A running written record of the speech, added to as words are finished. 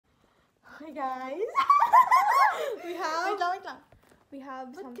Okay, guys. We have... Wait lang. We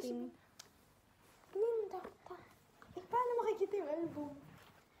have something... paano makikita yung album?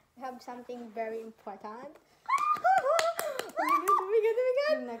 We have something very important. Oh my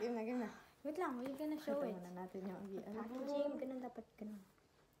God. Game na. Wait lang, we're gonna show it. Ito muna natin yung Packaging, ganun dapat, ganun.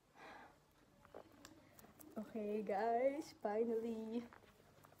 Okay, guys. Finally.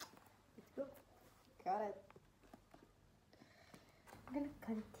 Let's go. Got it. I'm gonna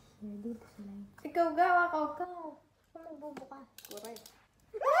cut it here, dito sa line. Ikaw, Ikaw magbubukas. Correct.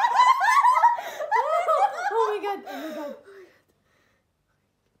 Oh my God.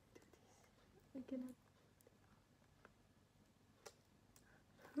 I cannot.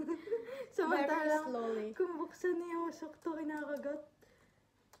 Samantalang, slowly. kung buksan niya yung sakto, kinakagat.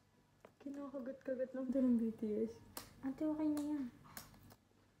 Kinakagat-kagat lang ito ng BTS. Ate, okay na yan.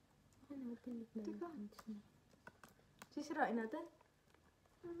 Okay na, open it na. Teka. Sisirain natin?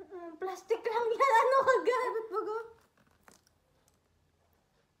 Plastic lang yan. Ano kagat? Ba't bago?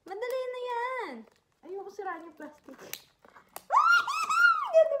 Madali na yan. Ayoko sirain yung plastic.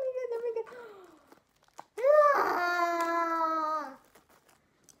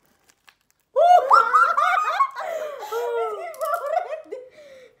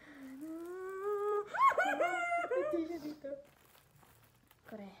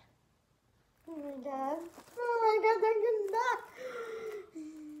 Correct. Oh my God, ang ganda!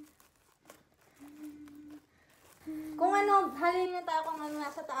 Kung ano, halin na tayo kung ano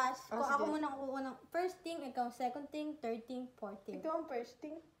nasa taas. Oh, Kung ako sige. muna ang kukuha ng first thing, ikaw second thing, third thing, fourth thing. Ito ang first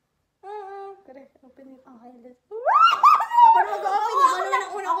thing. Correct, open it. Okay, let's... Ako na mag-open. Ako naman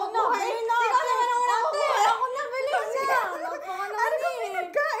ang una kukuha. Ikaw naman ang una kukuha. Ako na, bilis na. Magkuha na ulit.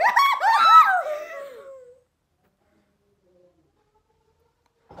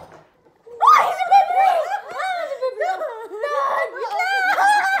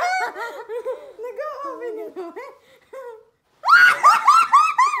 Nag-open it.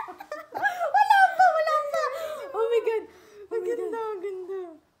 Oh my God. Ang ganda.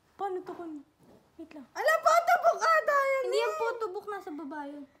 Paano to kung... Wait lang. Ala, patapok ata yan. Hindi yung photobooth nasa baba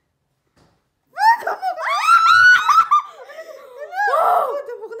yun. Patapok na.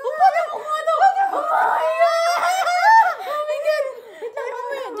 Patapok na. Oh my God. Wait lang,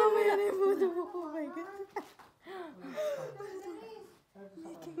 mamaya. Diyan mo yan yung patapok. Oh my God.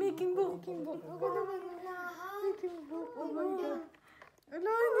 Making book. Ako naman. Making book. Oh my God.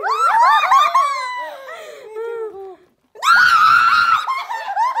 Ala, hindi. Making book.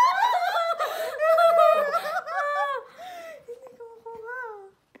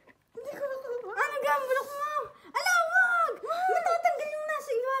 Hindi ko makuha. Ano gambulok mo? Ala, wag! Matatanggal yung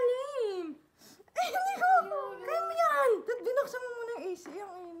nasa ilalim. Hindi ko makuha. Kaya mo yan. Binuksan mo muna yung AC.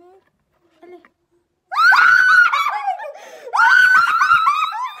 Ang init. Ali.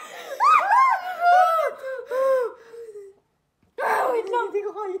 Wait lang. Hindi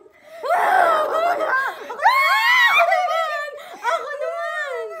ko kaya. Ako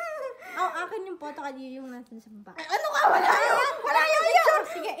naman! Akin yung photo kaya yung nasa sa baba. Ano ka? Wala yung picture.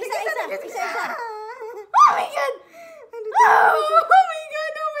 Sige, isa-isa. Oh my God!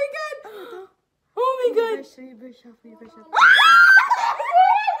 Oh my God! Oh my God! Reverse shop.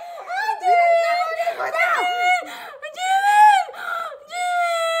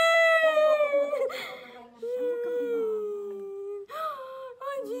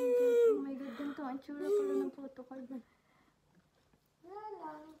 Oh my God, ganito. Ang tsura pala ng photo card na.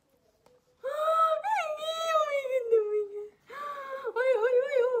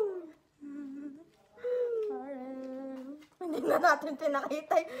 Hindi na natin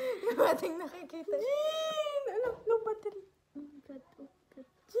pinakita. Hindi natin nakikita. Jean! Alam, no battery. Oh my God, oh God.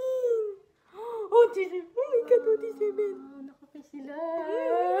 Jean! Oh, Jean! Oh my God, 27. Nakapay sila.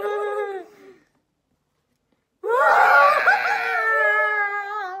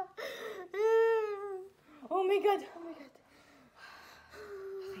 Oh my God.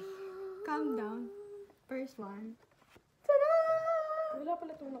 Calm down. First one. Tada! Wala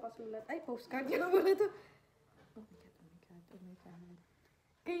pala itong nakasulat. Ay, postcard yung pala ito. Oh my God.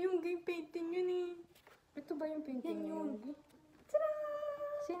 Kaya yung game painting yun eh. Ito ba yung painting Yan yun. Tada!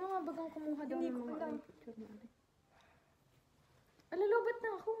 Sino nga bagang kumuha daw Hindi ng ko mga alam. picture na ano? Alalobat na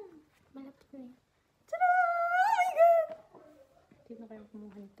ako. Malapit na yun. Tada! Oh my God! Hindi na kayo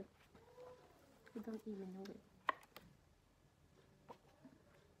kumuha nito. You don't even know it.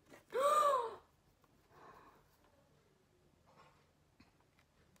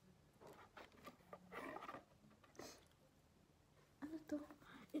 Ano to?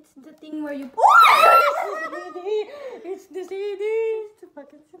 It's the thing where you... It's the CD! It's the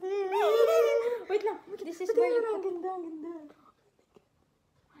fucking CD! Wait lang. This is where you Ang put... ganda.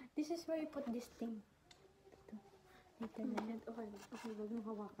 This is where you put this thing. Ito. Dito na. Okay, okay, wag mo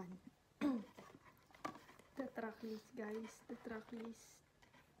hawakan. The track list, guys. The track list.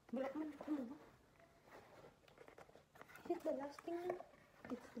 Wala man ako. Is it the last thing na?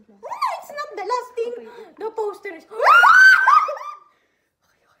 It's the last. No, it's not the last thing! Okay. The poster is...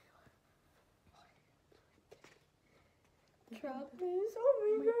 Track list. Oh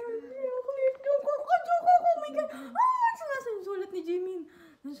my God. Oh my God. Ah, nasa yung sulat ni Jimin.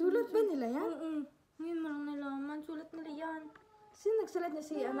 Nasulat ba nila yan? Ngayon mo lang nalaman. Sulat nila yan. Sino nagsulat niya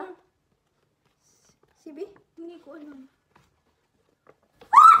si ano? Si B? Hindi ko alam.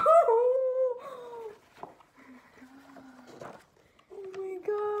 Oh my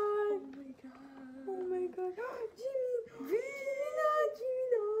God! Oh my God! Oh my God! Jimmy! Jimmy na! Jimmy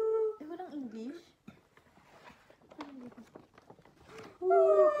na! Eh, walang English?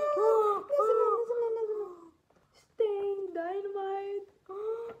 Stay dynamite!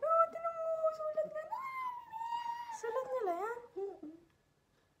 Tinan mo! Sulat na na! Sulat nila yan?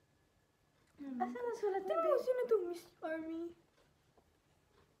 Asan ang sulat ni B? Sino to? Miss Army?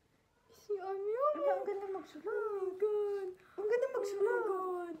 Miss Army? Ang ganda magsulat. Oh my God! Ang ganda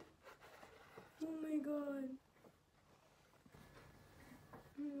magsulat! Oh my God!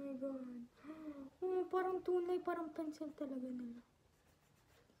 Oh my God! Oh, parang tunay, parang pencil talaga nila.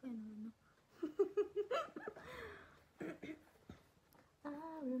 Ano?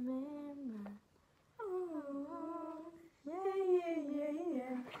 I remember. Oh,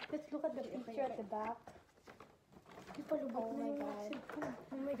 yeah. Let's look at the picture at the back. Di pa lubak Oh na my yung God. cellphone.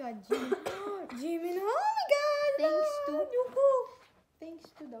 Oh my God, Jimmy. Jimmy na! Oh my God! Thanks to... Yuko! Thanks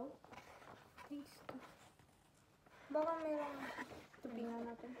to daw. Thanks to... Baka merong... Tupingan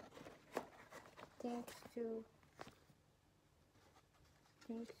natin. Thanks to...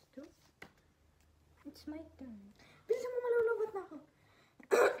 Thanks to... It's my turn. Bilisan mo, malulugot na ako.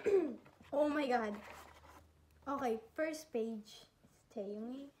 Oh my God. Okay, first page.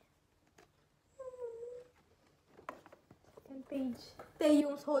 Taeyong. Second page.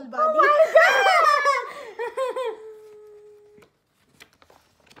 Taeyong's whole body. Oh my God!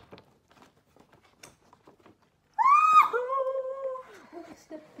 What is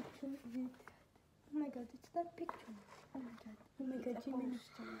that picture? Oh my God, it's that picture. Oh my God. Oh my God, Jimmy.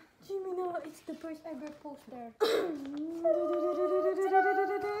 Jimmy, no, it's the first ever poster.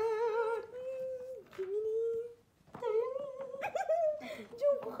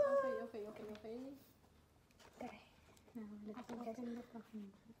 Okay. Now, let's look at...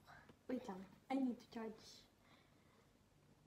 Wait lang. I need to charge.